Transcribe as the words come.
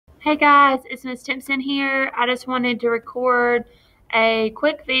Hey guys, it's Miss Timpson here. I just wanted to record a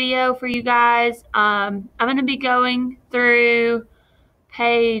quick video for you guys. I'm going to be going through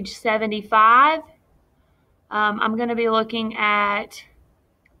page 75. I'm going to be looking at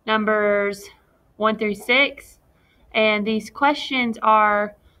numbers 1 through 6, and these questions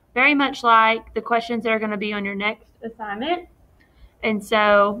are very much like the questions that are going to be on your next assignment. And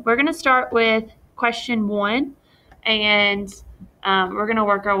so we're going to start with question 1, and we're going to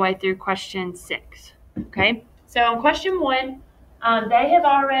work our way through question 6. Okay, so in question 1, they have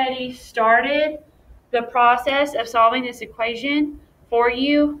already started the process of solving this equation for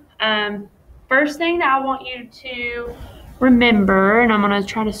you. First thing that I want you to remember, and I'm going to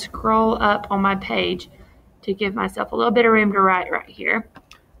try to scroll up on my page to give myself a little bit of room to write right here.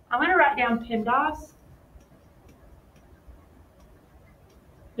 I'm going to write down PEMDAS.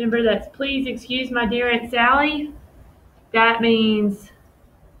 Remember, that's please excuse my dear Aunt Sally. That means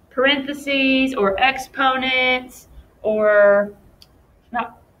parentheses or exponents, or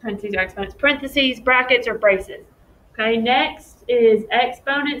not parentheses or exponents, parentheses, brackets, or braces. Okay, next is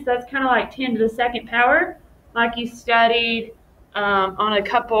exponents. That's kind of like 10 to the second power, like you studied on a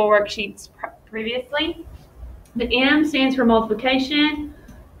couple worksheets previously. The M stands for multiplication.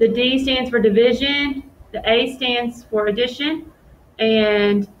 The D stands for division. The A stands for addition.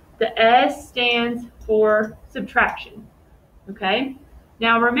 And the S stands for subtraction. Okay?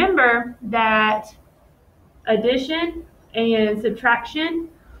 Now remember that addition and subtraction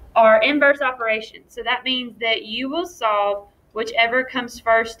are inverse operations. So that means that you will solve whichever comes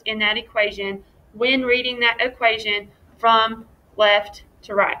first in that equation when reading that equation from left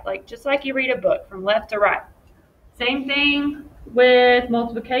to right, just like you read a book from left to right. Same thing with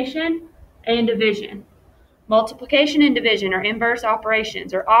multiplication and division. Multiplication and division are inverse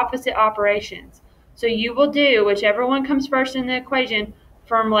operations or opposite operations. So you will do whichever one comes first in the equation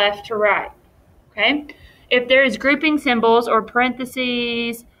from left to right. Okay? If there is grouping symbols or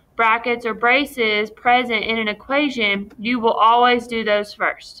parentheses, brackets, or braces present in an equation, you will always do those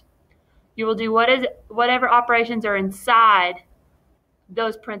first. You will do whatever operations are inside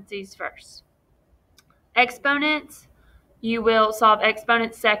those parentheses first. Exponents, you will solve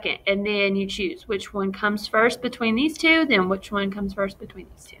exponents second, and then you choose which one comes first between these two, then which one comes first between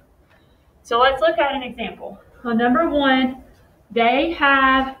these two. So let's look at an example. On number 1, they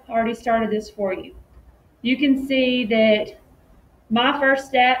have already started this for you. You can see that my first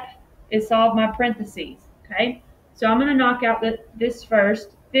step is solve my parentheses, okay? So I'm going to knock out this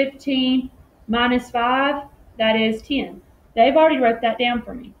first. 15 minus 5, that is 10. They've already wrote that down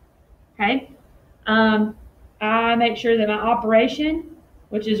for me, okay? I make sure that my operation,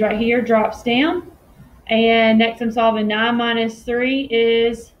 which is right here, drops down. And next I'm solving 9 minus 3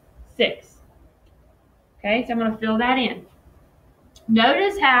 is 6. Okay, so I'm going to fill that in.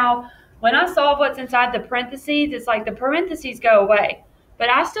 Notice how when I solve what's inside the parentheses, it's like the parentheses go away. But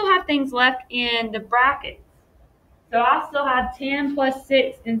I still have things left in the brackets. So I still have 10 plus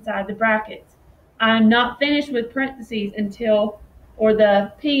 6 inside the brackets. I'm not finished with parentheses or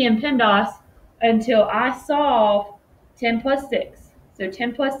the P in PEMDAS, until I solve 10 plus 6. So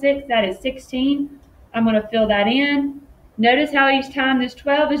 10 plus 6, that is 16. I'm going to fill that in. Notice how each time this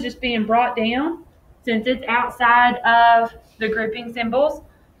 12 is just being brought down. Since it's outside of the grouping symbols,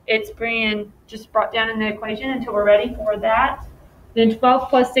 it's being just brought down in the equation until we're ready for that. Then 12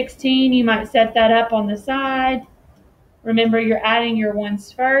 plus 16, you might set that up on the side. Remember, you're adding your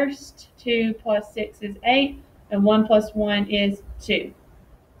ones first. 2 plus 6 is 8, and 1 plus 1 is 2.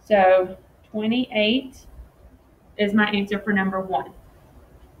 So 28 is my answer for number 1.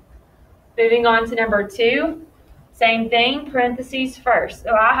 Moving on to number 2, same thing, parentheses first.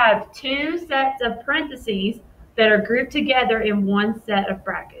 So I have 2 sets of parentheses that are grouped together in one set of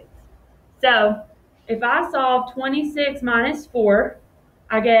brackets. So if I solve 26 minus 4,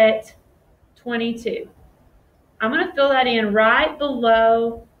 I get 22. I'm going to fill that in right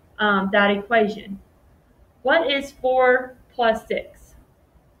below that equation. What is 4 plus 6?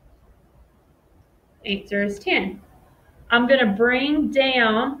 Answer is 10. I'm going to bring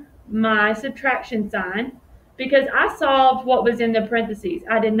down my subtraction sign because I solved what was in the parentheses.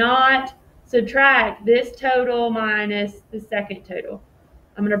 I did not subtract this total minus the second total.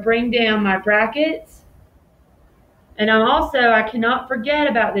 I'm going to bring down my brackets. And I cannot forget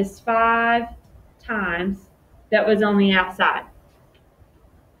about this 5 times that was on the outside.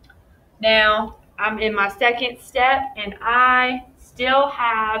 Now, I'm in my second step, and I still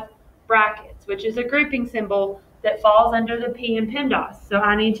have brackets, which is a grouping symbol that falls under the P in PEMDAS. So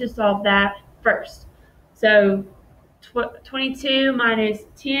I need to solve that first. So 22 minus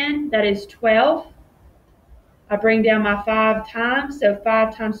 10, that is 12. I bring down my 5 times, so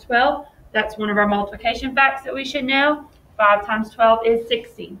 5 times 12, that's one of our multiplication facts that we should know. 5 times 12 is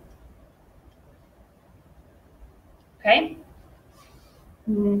 60. Okay,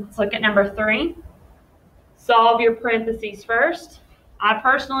 let's look at number 3. Solve your parentheses first. I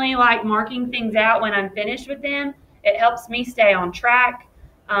personally like marking things out when I'm finished with them. It helps me stay on track.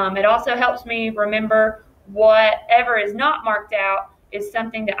 It also helps me remember whatever is not marked out is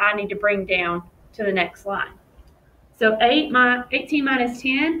something that I need to bring down to the next line. So 18 minus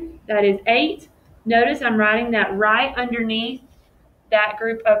 10, that is 8. Notice I'm writing that right underneath that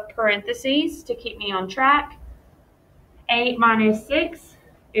group of parentheses to keep me on track. 8 minus 6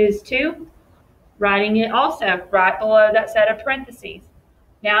 is 2. Writing it also right below that set of parentheses.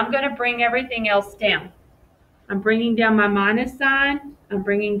 Now I'm going to bring everything else down. I'm bringing down my minus sign. I'm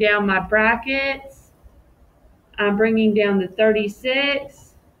bringing down my brackets. I'm bringing down the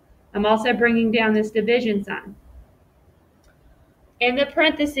 36. I'm also bringing down this division sign. In the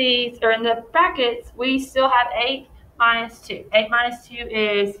parentheses, or in the brackets, we still have 8 minus 2. 8 minus 2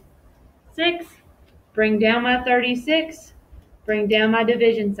 is 6. Bring down my 36. Bring down my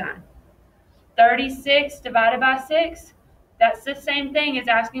division sign. 36 divided by 6, that's the same thing as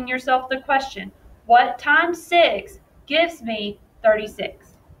asking yourself the question, what times 6 gives me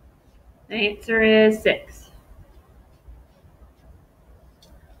 36? The answer is 6.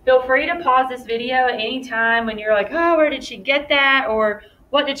 Feel free to pause this video at any time when you're like, oh, where did she get that? Or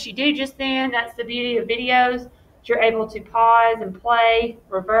what did she do just then? That's the beauty of videos. You're able to pause and play,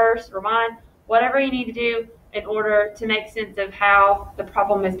 reverse, rewind, whatever you need to do in order to make sense of how the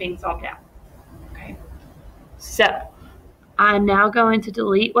problem is being solved out. Okay. So I'm now going to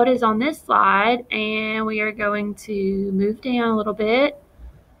delete what is on this slide, and we are going to move down a little bit.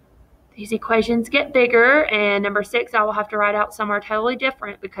 These equations get bigger, and number 6 I will have to write out somewhere totally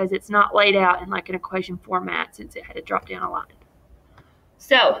different because it's not laid out in like an equation format since it had to drop down a line.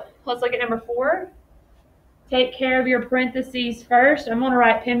 So let's look at number 4. Take care of your parentheses first. I'm going to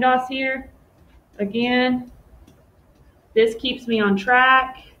write PEMDAS here. Again, this keeps me on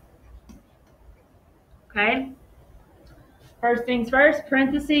track. Okay. First things first,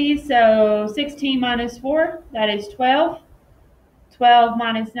 parentheses, so 16 minus 4, that is 12. 12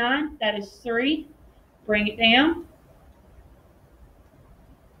 minus 9, that is 3. Bring it down.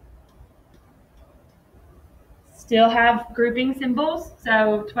 Still have grouping symbols,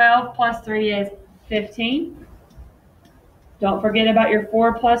 so 12 plus 3 is 15. Don't forget about your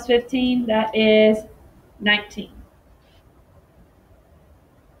 4 plus 15, that is 19.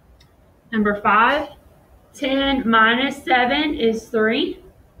 Number 5. 10 minus 7 is 3.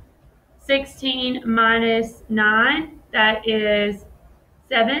 16 minus 9, that is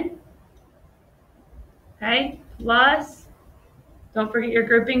 7. Okay, plus, don't forget your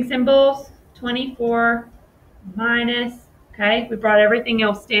grouping symbols, 24 minus, okay, we brought everything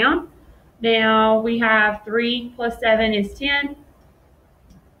else down. Now we have 3 plus 7 is 10.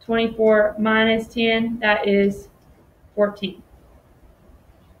 24 minus 10, that is 14.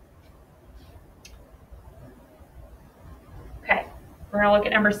 We're going to look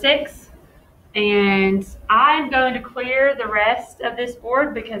at number 6, and I'm going to clear the rest of this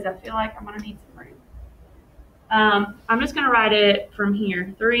board because I feel like I'm going to need some room. I'm just going to write it from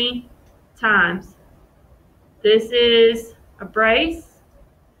here 3 times. This is a brace,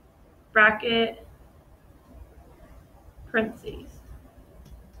 bracket, parentheses.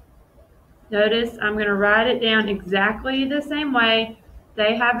 Notice I'm going to write it down exactly the same way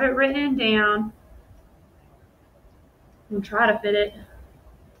they have it written down. I'm going to try to fit it.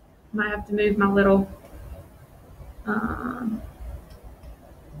 Might have to move my little,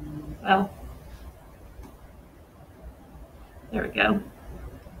 well, there we go.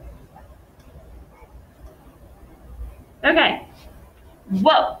 Okay.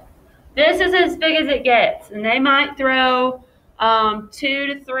 Whoa. This is as big as it gets, and they might throw 2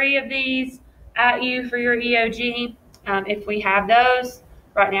 to 3 of these at you for your EOG if we have those.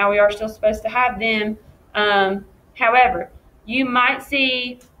 Right now we are still supposed to have them. However, you might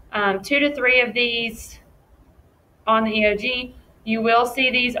see 2 to 3 of these on the EOG. You will see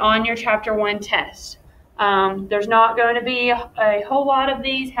these on your Chapter 1 test. There's not going to be a whole lot of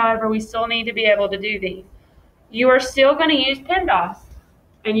these. However, we still need to be able to do these. You are still going to use PEMDAS,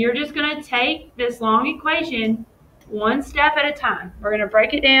 and you're just going to take this long equation one step at a time. We're going to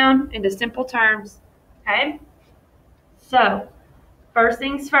break it down into simple terms, okay? So, first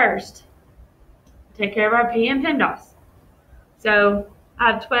things first, take care of our P and PEMDAS. So,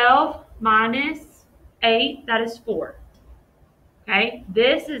 I have 12 minus 8, that is 4. Okay,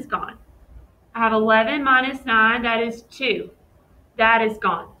 this is gone. I have 11 minus 9, that is 2. That is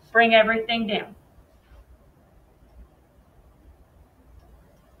gone. Bring everything down.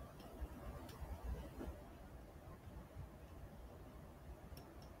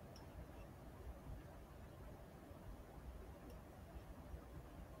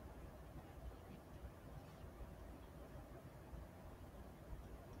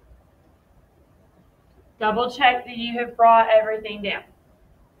 Double check that you have brought everything down.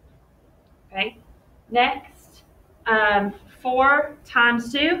 Okay, next, 4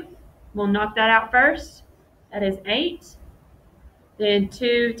 times 2, we'll knock that out first. That is 8. Then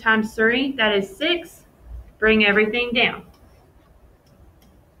 2 times 3, that is 6. Bring everything down.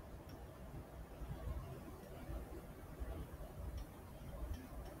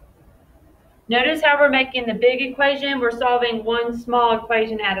 Notice how we're making the big equation. We're solving one small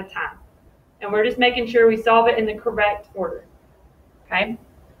equation at a time. And we're just making sure we solve it in the correct order. Okay,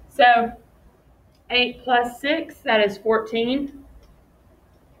 so 8 plus 6, that is 14.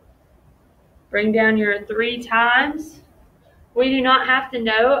 Bring down your 3 times. We do not have to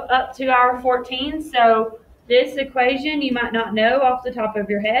know up to our 14, so this equation you might not know off the top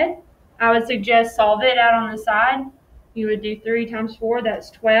of your head. I would suggest solve it out on the side. You would do 3 times 4, that's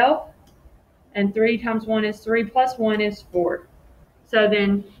 12. And 3 times 1 is 3 plus 1 is 4. So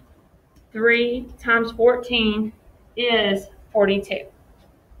then 3 times 14 is 42.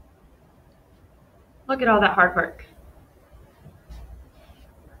 Look at all that hard work.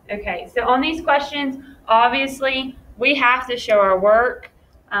 Okay, so on these questions, obviously, we have to show our work.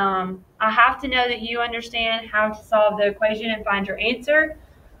 I have to know that you understand how to solve the equation and find your answer.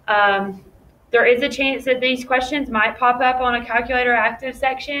 There is a chance that these questions might pop up on a calculator active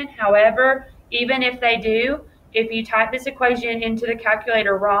section. However, even if they do, if you type this equation into the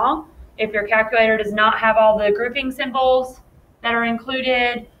calculator wrong, if your calculator does not have all the grouping symbols that are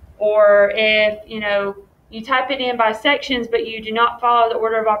included, or if you type it in by sections but you do not follow the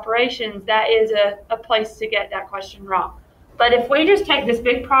order of operations, that is a place to get that question wrong. But if we just take this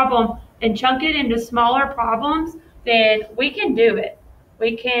big problem and chunk it into smaller problems, then we can do it.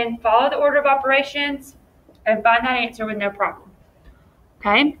 We can follow the order of operations and find that answer with no problem.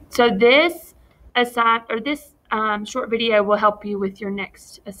 Okay, so this short video will help you with your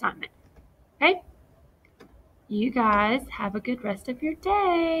next assignment. Okay, you guys have a good rest of your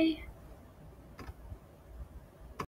day.